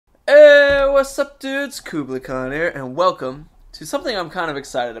what's up, dudes? Kubla Khan here, and welcome to something I'm kind of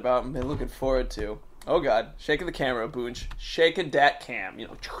excited about and been looking forward to. Oh god, shaking the camera, Boonch. Shaking dat cam, you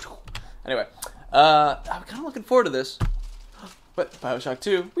know. Anyway, I'm kind of looking forward to this. But Bioshock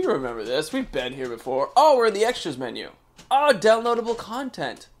 2, we remember this. We've been here before. Oh, we're in the extras menu. Oh, downloadable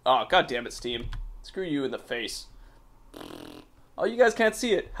content. Oh, god damn it, Steam. Screw you in the face. Oh, you guys can't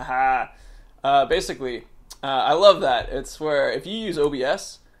see it. Haha. Basically, I love that. It's where if you use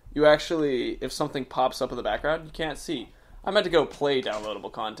OBS, you actually, if something pops up in the background, you can't see. I meant to go play downloadable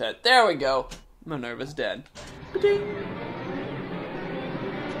content. There we go. Minerva's dead. Ba-ding.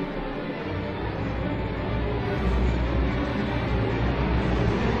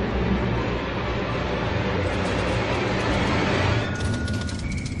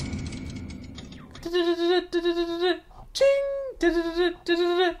 Ching! Ching!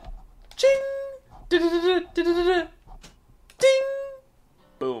 Ding!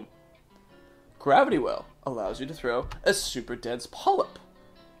 Boom. Gravity Well allows you to throw a super dense polyp,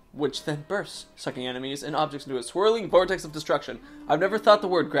 which then bursts, sucking enemies and objects into a swirling vortex of destruction. I've never thought the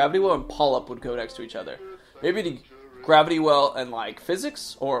word gravity well and polyp would go next to each other. Maybe the gravity well and like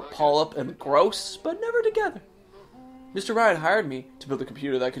physics, or polyp and gross, but never together. Mr. Ryan hired me to build a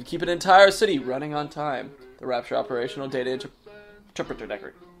computer that could keep an entire city running on time. The Rapture Operational Data Interpreter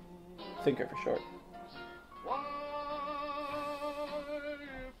Decker. Thinker for short.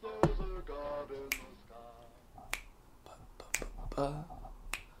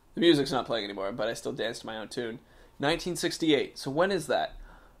 The music's not playing anymore, but I still dance to my own tune. 1968. So when is that?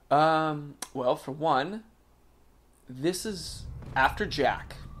 Well, for one, this is after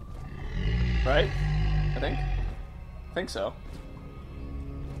Jack. Right? I think so.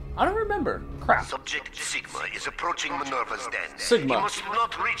 I don't remember. Crap. Subject Sigma is approaching Minerva's den. Sigma. He must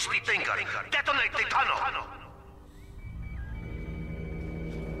not reach the thinker. Detonate the tunnel.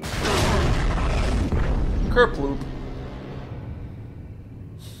 Kerploop.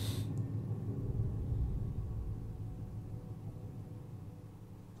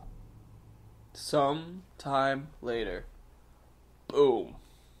 Sometime later. Boom.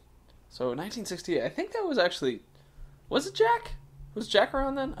 So 1968. I think that was actually... Was it Jack? Was Jack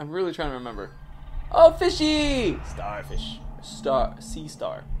around then? I'm really trying to remember. Oh, fishy! Starfish. Sea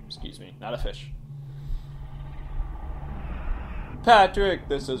star. Excuse me. Not a fish. Patrick.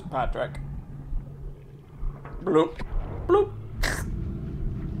 This is Patrick. Bloop. Bloop.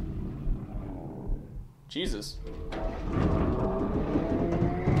 Jesus.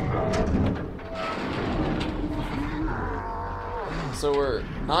 So we're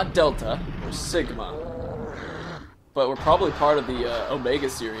not Delta, we're Sigma. But we're probably part of the Omega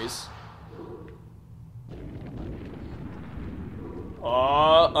series.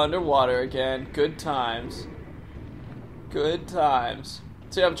 Oh, underwater again. Good times. Good times.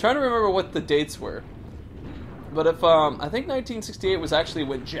 See, I'm trying to remember what the dates were. But if, I think 1968 was actually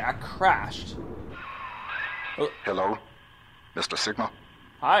when Jack crashed. Oh. Hello? Mr. Sigma?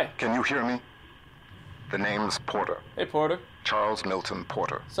 Hi. Can you hear me? The name's Porter. Hey, Porter. Charles Milton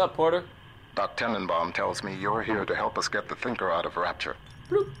Porter. What's up, Porter? Doc Tenenbaum tells me you're here to help us get the thinker out of Rapture.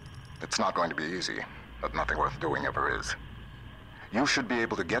 Bloop. It's not going to be easy, but nothing worth doing ever is. You should be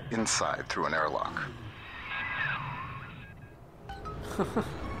able to get inside through an airlock.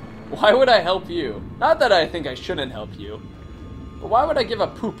 Why would I help you? Not that I think I shouldn't help you, but why would I give a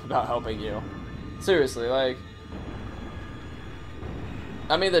poop about helping you? Seriously, like...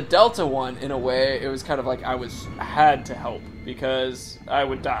 I mean, the Delta one, in a way, it was kind of like I had to help, because I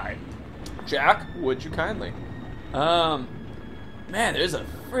would die. Jack, would you kindly? Man, there's a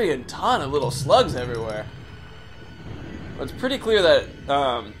friggin' ton of little slugs everywhere. Well, it's pretty clear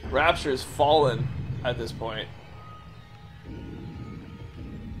that Rapture's fallen at this point.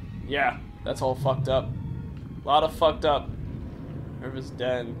 Yeah, that's all fucked up. A lot of fucked up. Minerva's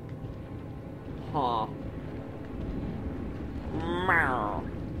den. Huh. Meow.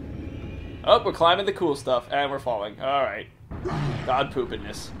 Oh, we're climbing the cool stuff, and we're falling. Alright. God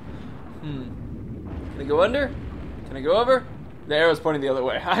poopiness. Can I go under? Can I go over? The arrow's pointing the other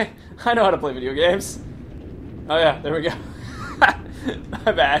way. I know how to play video games. Oh yeah, there we go.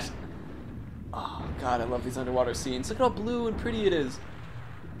 My bad. Oh god, I love these underwater scenes. Look at how blue and pretty it is.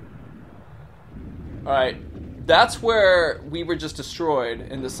 Alright, that's where we were just destroyed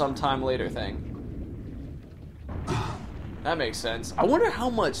in the sometime later thing. That makes sense. I wonder how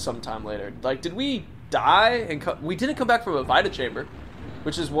much sometime later. Like, did we die and we didn't come back from a Vita chamber,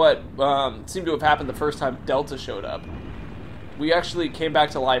 which is what seemed to have happened the first time Delta showed up. We actually came back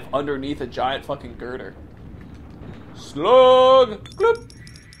to life underneath a giant fucking girder. Slug! Gloop!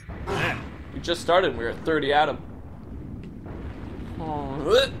 We just started and we were at 30 atom.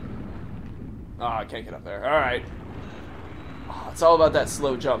 Oh, I can't get up there. Alright. Oh, it's all about that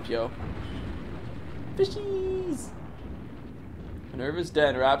slow jump, yo. Fishies! Minerva's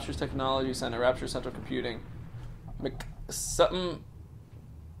Den, Rapture's Technology Center, Rapture Central Computing. Something...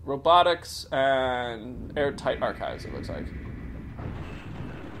 Robotics and airtight archives, it looks like.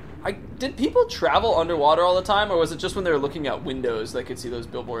 Did people travel underwater all the time, or was it just when they were looking out windows they could see those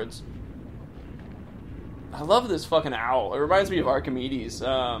billboards? I love this fucking owl. It reminds me of Archimedes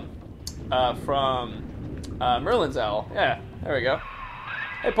from Merlin's owl. Yeah, there we go.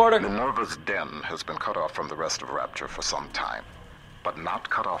 Hey, Porter. Minerva's Den has been cut off from the rest of Rapture for some time, but not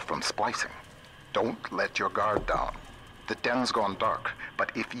cut off from splicing. Don't let your guard down. The den's gone dark,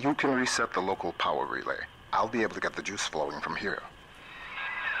 but if you can reset the local power relay, I'll be able to get the juice flowing from here.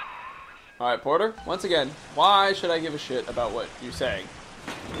 Alright, Porter, once again, why should I give a shit about what you're saying?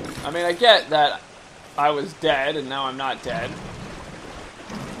 I mean, I get that I was dead and now I'm not dead.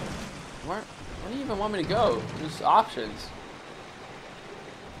 Where do you even want me to go? There's options.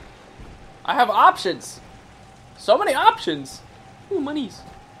 I have options! So many options! Ooh, monies.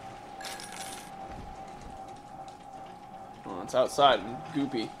 Oh, it's outside and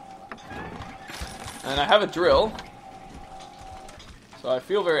goopy. And I have a drill. So I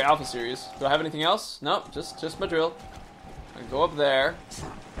feel very Alpha Series. Do I have anything else? Nope, just my drill. I go up there.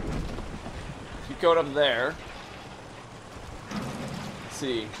 Keep going up there. Let's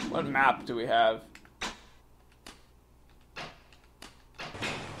see. What map do we have?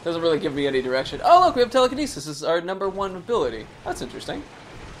 Doesn't really give me any direction. Oh, look, we have telekinesis. This is our #1 ability. That's interesting.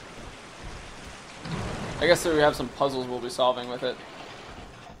 I guess we have some puzzles we'll be solving with it.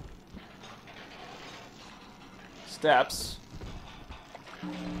 Steps.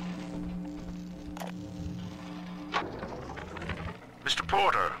 Mr.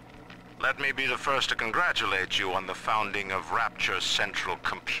 Porter, let me be the first to congratulate you on the founding of Rapture Central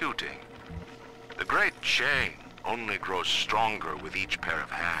Computing. The great chain only grows stronger with each pair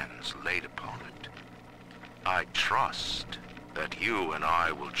of hands laid upon it. I trust that you and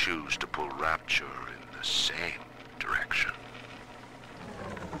I will choose to pull Rapture in the same direction.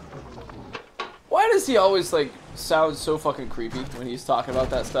 Why does he always, like, sound so fucking creepy when he's talking about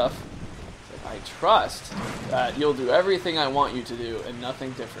that stuff? It's like, I trust that you'll do everything I want you to do and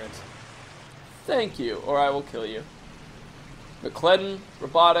nothing different. Thank you, or I will kill you. McClellan,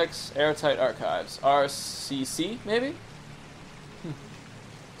 Robotics, Airtight Archives. RCC, maybe?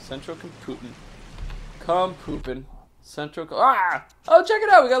 Central Computing. Compoopin'. Central... Ah! Oh, check it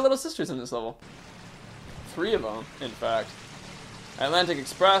out! We got little sisters in this level. 3 of them, in fact. Atlantic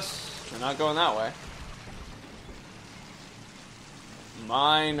Express. We're not going that way.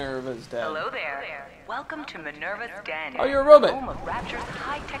 Minerva's Den. Hello there. Welcome to Minerva's Den. Oh, you're a robot. Home of Rapture's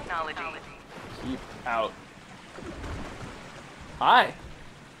high technology. Keep out. Hi.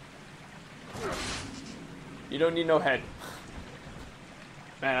 You don't need no head.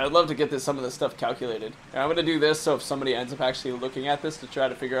 Man, I'd love to get some of this stuff calculated. And I'm going to do this so if somebody ends up actually looking at this to try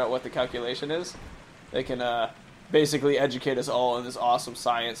to figure out what the calculation is, they can basically educate us all in this awesome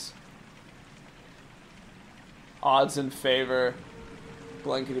science. Odds in favor.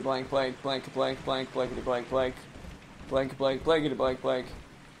 Blankety blank blank blank blank blank blankety blank blank blank blank blankety blank blank.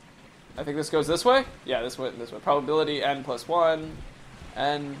 I think this goes this way? Yeah, this way. Probability n plus 1.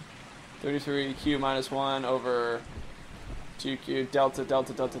 N 33 q minus 1 over 2q delta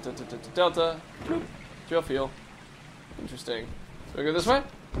delta delta delta delta delta. Bloop. Drill fuel. Interesting. So we go this way?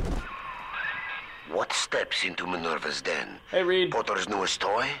 What steps into Minerva's Den? Hey, Reed. Potter's newest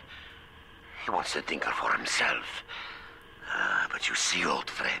toy? He wants to tinker for himself. But you see, old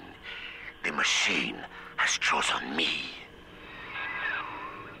friend, the machine has chosen me.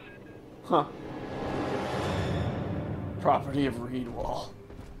 Huh. Property of Reed Wall.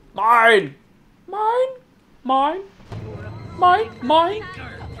 Mine! Mine! Mine! Mine! Mine!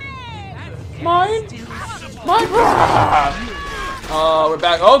 Mine! Mine! We're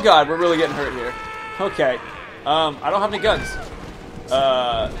back. Oh god, we're really getting hurt here. Okay. I don't have any guns.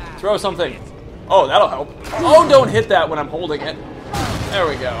 Throw something. Oh, that'll help. Oh, don't hit that when I'm holding it. There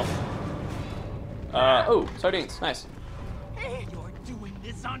we go. Oh, sardines. Nice. Hey, you're doing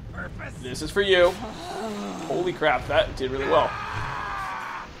this on purpose. This is for you. Holy crap, that did really well.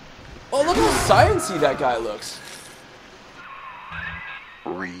 Oh, look how sciencey that guy looks.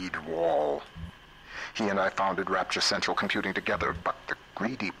 Reed Wall. He and I founded Rapture Central Computing together, but the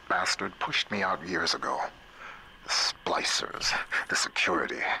greedy bastard pushed me out years ago. The splicers, the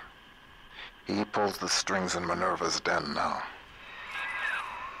security. He pulls the strings in Minerva's Den now.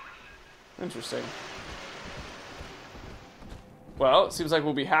 Interesting. Well, it seems like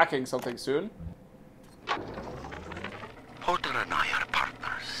we'll be hacking something soon. Porter and I are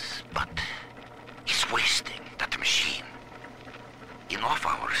partners, but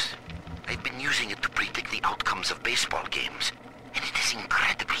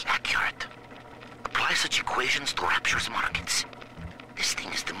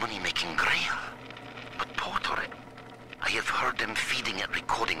money-making grail. But Porter, I have heard them feeding at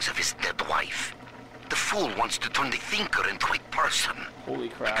recordings of his dead wife. The fool wants to turn the thinker into a person. Holy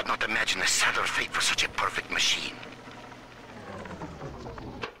I crap. could not imagine a sadder fate for such a perfect machine.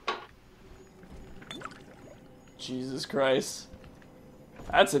 Jesus Christ.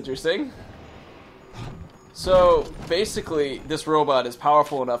 That's interesting. So, basically, this robot is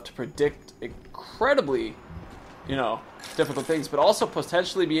powerful enough to predict incredibly, difficult things, but also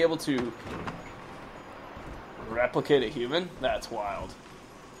potentially be able to replicate a human? That's wild.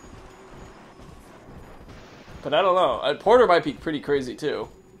 But I don't know. Porter might be pretty crazy, too.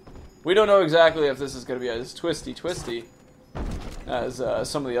 We don't know exactly if this is going to be as twisty as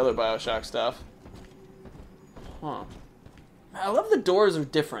some of the other Bioshock stuff. Huh. I love the doors are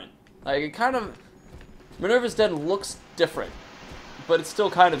different. Like, it kind of... Minerva's Den looks different, but it's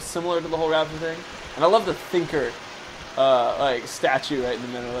still kind of similar to the whole Rapture thing. And I love the thinker, statue right in the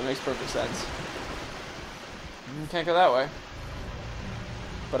middle. That makes perfect sense. Can't go that way.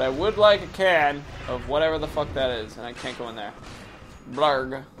 But I would like a can of whatever the fuck that is, and I can't go in there.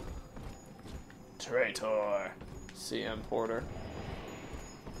 Blarg. Traitor. CM Porter.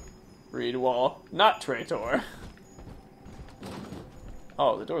 Read wall. Not traitor.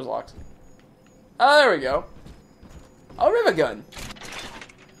 Oh, the door's locked. Oh, there we go. A rivet gun.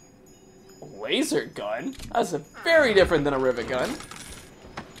 Laser gun? That's very different than a rivet gun.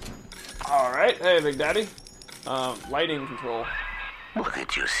 Alright, hey, Big Daddy. Lighting control. Look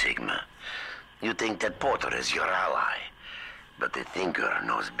at you, Sigma. You think that Porter is your ally, but the Thinker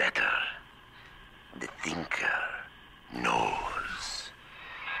knows better. The Thinker knows.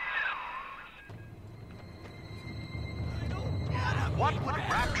 What would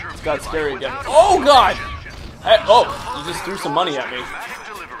Rapture It's got scary again. Oh, God! Hey, oh, you just threw some money at me.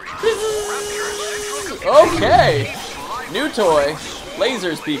 Okay! New toy.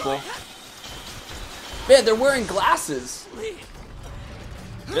 Lasers, people. Man, they're wearing glasses.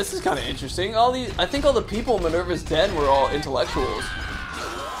 This is kind of interesting. I think all the people in Minerva's Den were all intellectuals.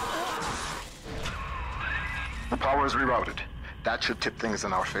 The power is rerouted. That should tip things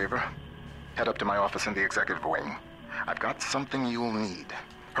in our favor. Head up to my office in the executive wing. I've got something you'll need.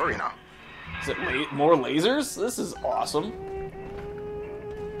 Hurry now. Is it more lasers? This is awesome.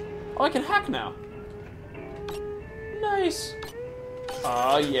 Oh, I can hack now. Nice.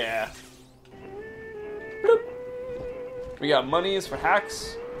 Oh, yeah. Bloop. We got monies for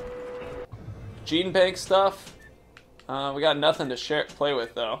hacks. Gene bank stuff. We got nothing to play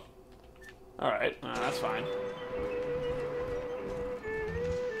with, though. Alright, that's fine.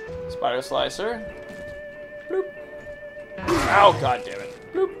 Spider slicer. Bloop. Ow, god damn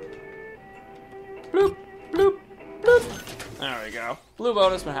it. Bloop. Bloop, bloop, bloop. There we go. Blue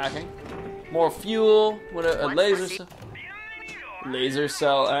bonus for hacking. More fuel. What a laser cell. Laser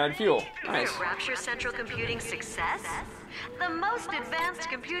cell and fuel. Nice. Rapture Central Computing success? The most advanced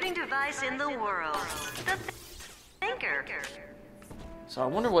computing device in the world. The Thinker. So I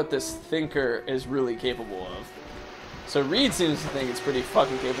wonder what this Thinker is really capable of. So Reed seems to think it's pretty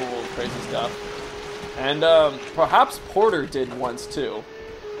fucking capable of crazy stuff. And perhaps Porter did once too.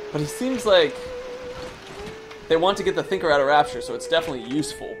 But it seems like they want to get the Thinker out of Rapture, so it's definitely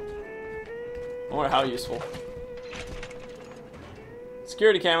useful. I wonder how useful.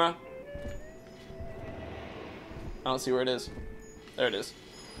 Security camera. I don't see where it is. There it is.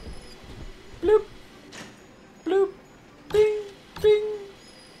 Bloop. Bloop. Bing. Bing.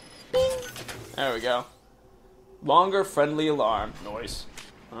 Bing. There we go. Longer friendly alarm. Noise.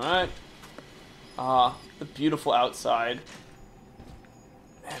 Alright. The beautiful outside.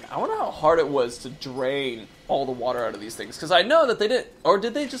 Man, I wonder how hard it was to drain all the water out of these things. Because I know that they didn't... Or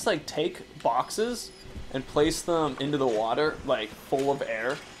did they just, like, take boxes and place them into the water, like, full of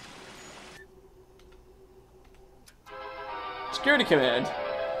air? Security command.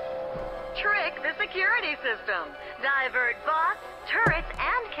 Trick the security system. Divert bots, turrets,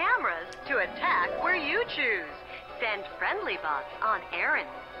 and cameras to attack where you choose. Send friendly bots on errands.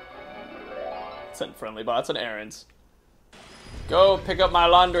 Send friendly bots on errands. Go pick up my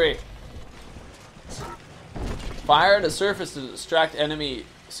laundry. Fire at a surface to distract enemy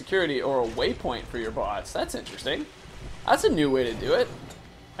security or a waypoint for your bots. That's interesting. That's a new way to do it.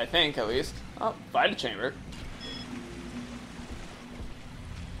 I think, at least. Oh, Vita chamber.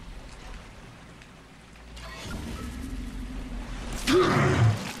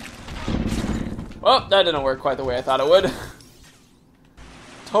 Well, that didn't work quite the way I thought it would.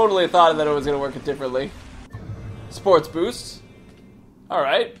 Totally thought that it was going to work differently. Sports boosts.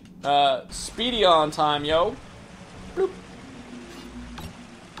 Alright. Speedy on time, yo. Bloop.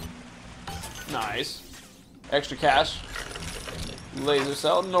 Nice. Extra cash. Laser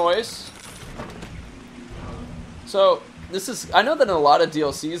cell, noise. So, this is... I know that in a lot of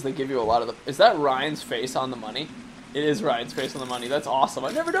DLCs, they give you a lot of the... Is that Ryan's face on the money? It is Ryan's face on the money. That's awesome.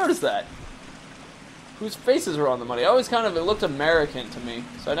 I never noticed that. Whose faces were on the money? I always kind of... It looked American to me,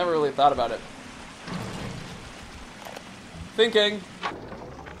 so I never really thought about it. Thinking.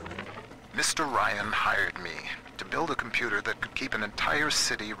 Mr. Ryan hired me to build a computer that could keep an entire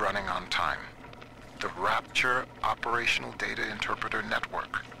city running on time. The Rapture Operational Data Interpreter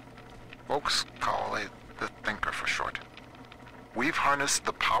Network. Folks call it the Thinker for short. We've harnessed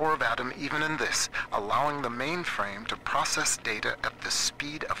the power of Adam even in this, allowing the mainframe to process data at the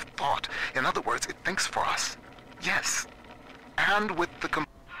speed of thought. In other words, it thinks for us. Yes. And with the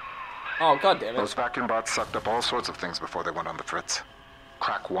Oh, god damn it. Those vacuum bots sucked up all sorts of things before they went on the fritz.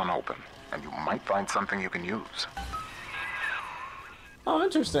 Crack one open, and you might find something you can use. Oh,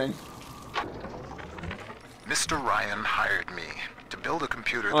 interesting. Mr. Ryan hired me to build a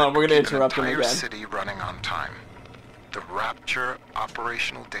computer that we're gonna could keep an interrupt him entire again. city running on time. The Rapture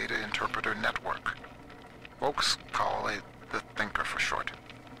Operational Data Interpreter Network. Folks call it the Thinker for short.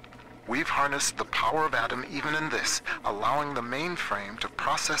 We've harnessed the power of Adam even in this, allowing the mainframe to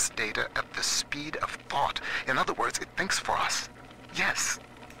process data at the speed of thought. In other words, it thinks for us. Yes.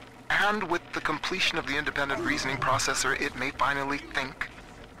 And with the completion of the independent reasoning processor, it may finally think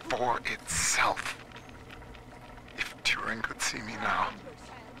for itself. If Turing could see me now.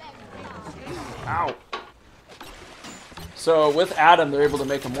 Ow. So, with Adam, they're able to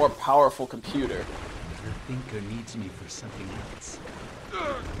make a more powerful computer. Your thinker needs me for something else.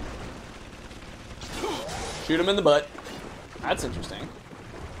 Shoot him in the butt. That's interesting.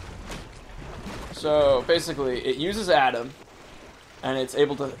 So, basically, it uses Adam, and it's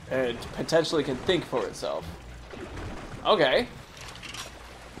able to, it potentially can think for itself. Okay.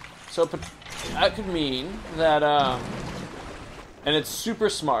 So, that could mean that, and it's super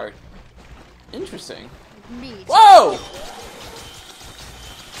smart. Interesting. Whoa!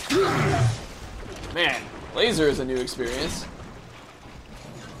 Man, laser is a new experience.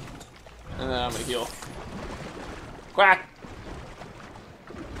 And then I'm gonna heal. Quack!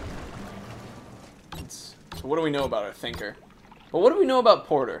 So what do we know about our thinker? But what do we know about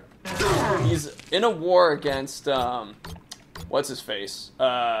Porter? He's in a war against, what's his face?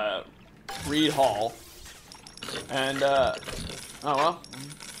 Reed Hall. And, oh well.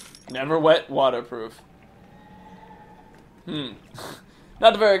 Never wet, waterproof.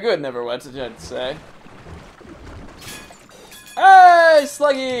 Not very good, never wet, I'd say. Hey,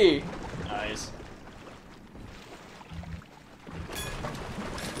 Sluggy! Nice.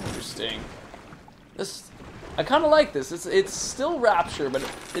 Interesting. This, I kind of like this. It's still Rapture, but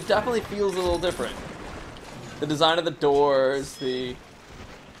it definitely feels a little different. The design of the doors, the...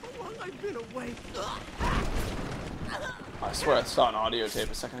 How long I've been away? I swear I saw an audio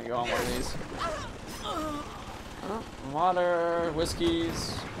tape a second ago on one of these. Water,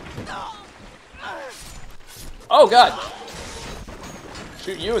 whiskeys. Oh god!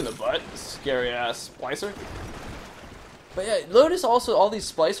 Shoot you in the butt, scary ass splicer. But yeah, notice also all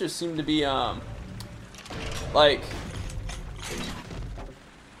these splicers seem to be like.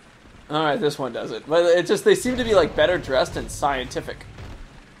 Alright, this one does it. But it's just they seem to be like better dressed and scientific.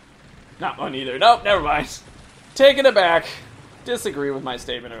 Not one either. Nope, never mind. Taking it back. Disagree with my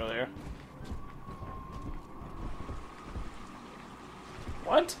statement earlier.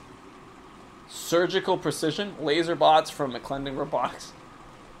 What? Surgical precision? Laser bots from McClendon Robotics.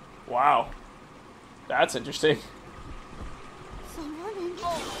 Wow. That's interesting.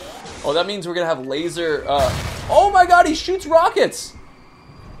 Oh, that means we're gonna have laser, oh my god, he shoots rockets!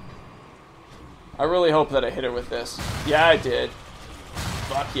 I really hope that I hit her with this. Yeah, I did.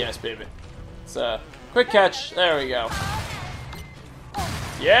 Fuck yes, baby. It's a quick catch. There we go.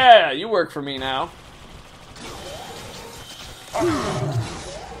 Yeah, you work for me now.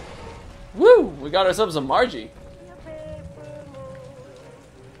 Woo! We got ourselves a Margie.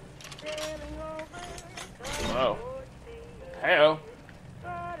 Whoa. Heyo.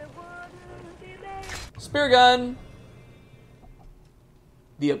 Spear gun.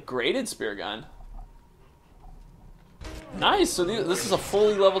 The upgraded spear gun. Nice. So this is a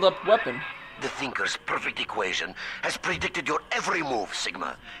fully leveled up weapon. The Thinker's perfect equation has predicted your every move,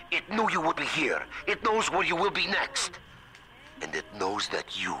 Sigma. It knew you would be here. It knows where you will be next. And it knows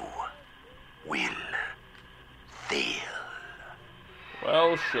that you will fail.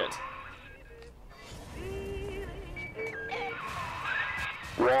 Well, shit.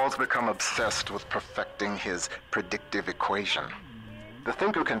 Wall's become obsessed with perfecting his predictive equation. The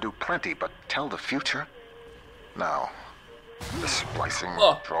Thinker can do plenty, but tell the future? No. The splicing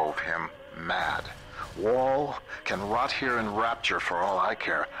drove him mad. Wall can rot here in Rapture for all I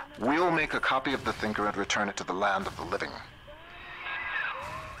care. We'll make a copy of the Thinker and return it to the land of the living.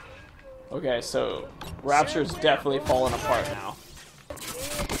 Okay, so Rapture's definitely falling apart now.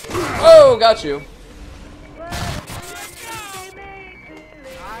 Oh, got you.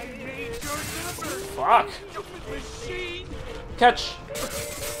 Fuck. Catch.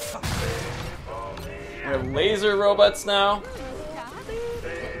 We have laser robots now.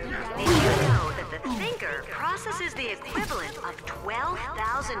 Did you know that the Thinker processes the equivalent of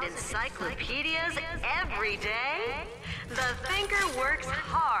 12,000 encyclopedias every day? The Thinker works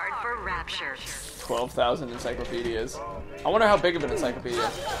hard for Rapture. 12,000 encyclopedias. I wonder how big of an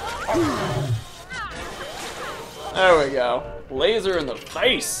encyclopedia. There we go. Laser in the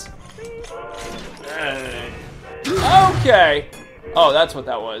face. Okay. Oh, that's what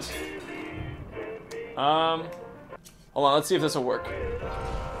that was. Hold on, let's see if this will work.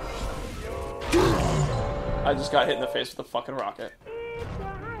 I just got hit in the face with a fucking rocket.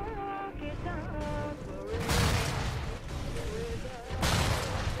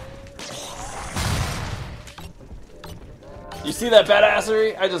 You see that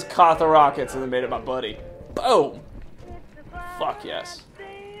badassery? I just caught the rockets and then made it my buddy. Boom! Fuck yes.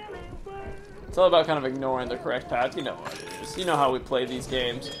 It's all about kind of ignoring the correct path. You know what it is. You know how we play these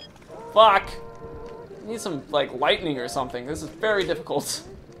games. Fuck! I need some, like, lightning or something. This is very difficult.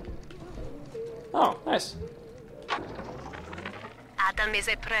 Oh, nice. Adam is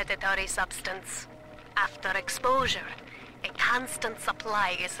a predatory substance. After exposure, a constant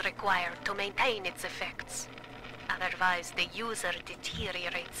supply is required to maintain its effects. Otherwise, the user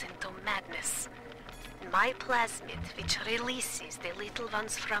deteriorates into madness. My plasmid, which releases the little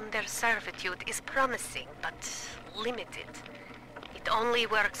ones from their servitude, is promising, but limited. It only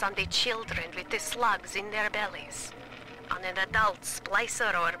works on the children with the slugs in their bellies. On an adult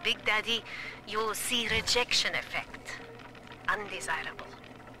splicer or Big Daddy, you'll see rejection effect. Undesirable.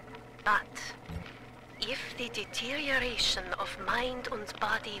 But if the deterioration of mind and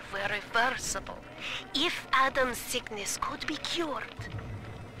body were reversible, if Adam's sickness could be cured,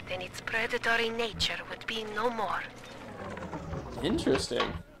 then its predatory nature would be no more.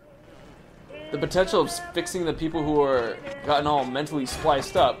 Interesting. The potential of fixing the people who are gotten all mentally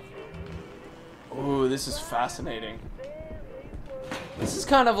spliced up. Ooh, this is fascinating. This is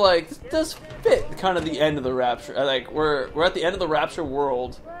kind of like, this does fit kind of the end of the Rapture. Like, we're at the end of the Rapture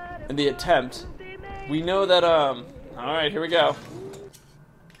world in the attempt. We know that, alright, here we go.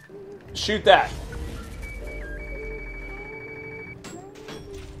 Shoot that.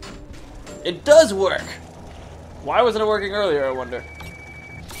 It does work! Why wasn't it working earlier, I wonder?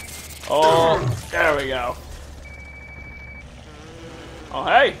 Oh, there we go. Oh,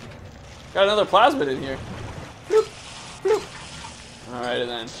 hey! Got another plasmid in here. Bloop, bloop. Alrighty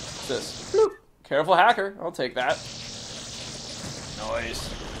then. What's this? Bloop. Careful hacker. I'll take that. Nice.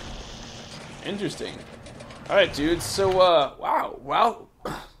 Interesting. Alright, dudes. So, wow.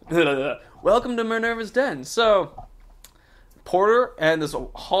 Welcome to Minerva's Den. So, Porter and this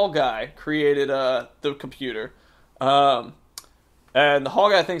hall guy created the computer. And the hall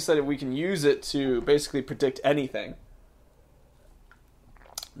guy thinks that we can use it to basically predict anything.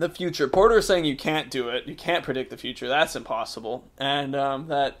 The future. Porter is saying you can't do it. You can't predict the future. That's impossible. And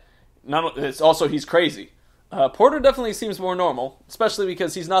it's also he's crazy. Porter definitely seems more normal, especially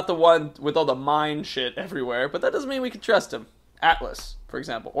because he's not the one with all the mind shit everywhere. But that doesn't mean we can trust him. Atlas, for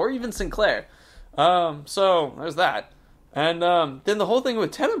example, or even Sinclair. So there's that. And then the whole thing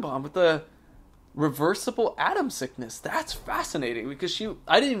with Tenenbaum with the reversible atom sickness. That's fascinating because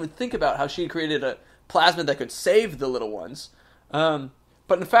I didn't even think about how she created a plasmid that could save the little ones.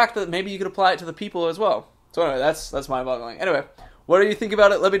 But in fact, that maybe you could apply it to the people as well. So anyway, that's mind-boggling. Anyway, what do you think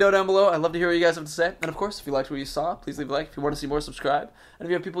about it? Let me know down below. I'd love to hear what you guys have to say. And of course, if you liked what you saw, please leave a like. If you want to see more, subscribe. And if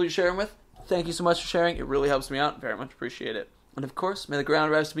you have people you share them with, thank you so much for sharing. It really helps me out. Very much appreciate it. And of course, may the ground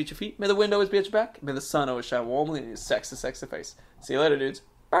rise to meet your feet. May the wind always be at your back. May the sun always shine warmly in your sexy, sexy face. See you later, dudes.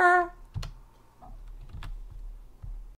 Bye.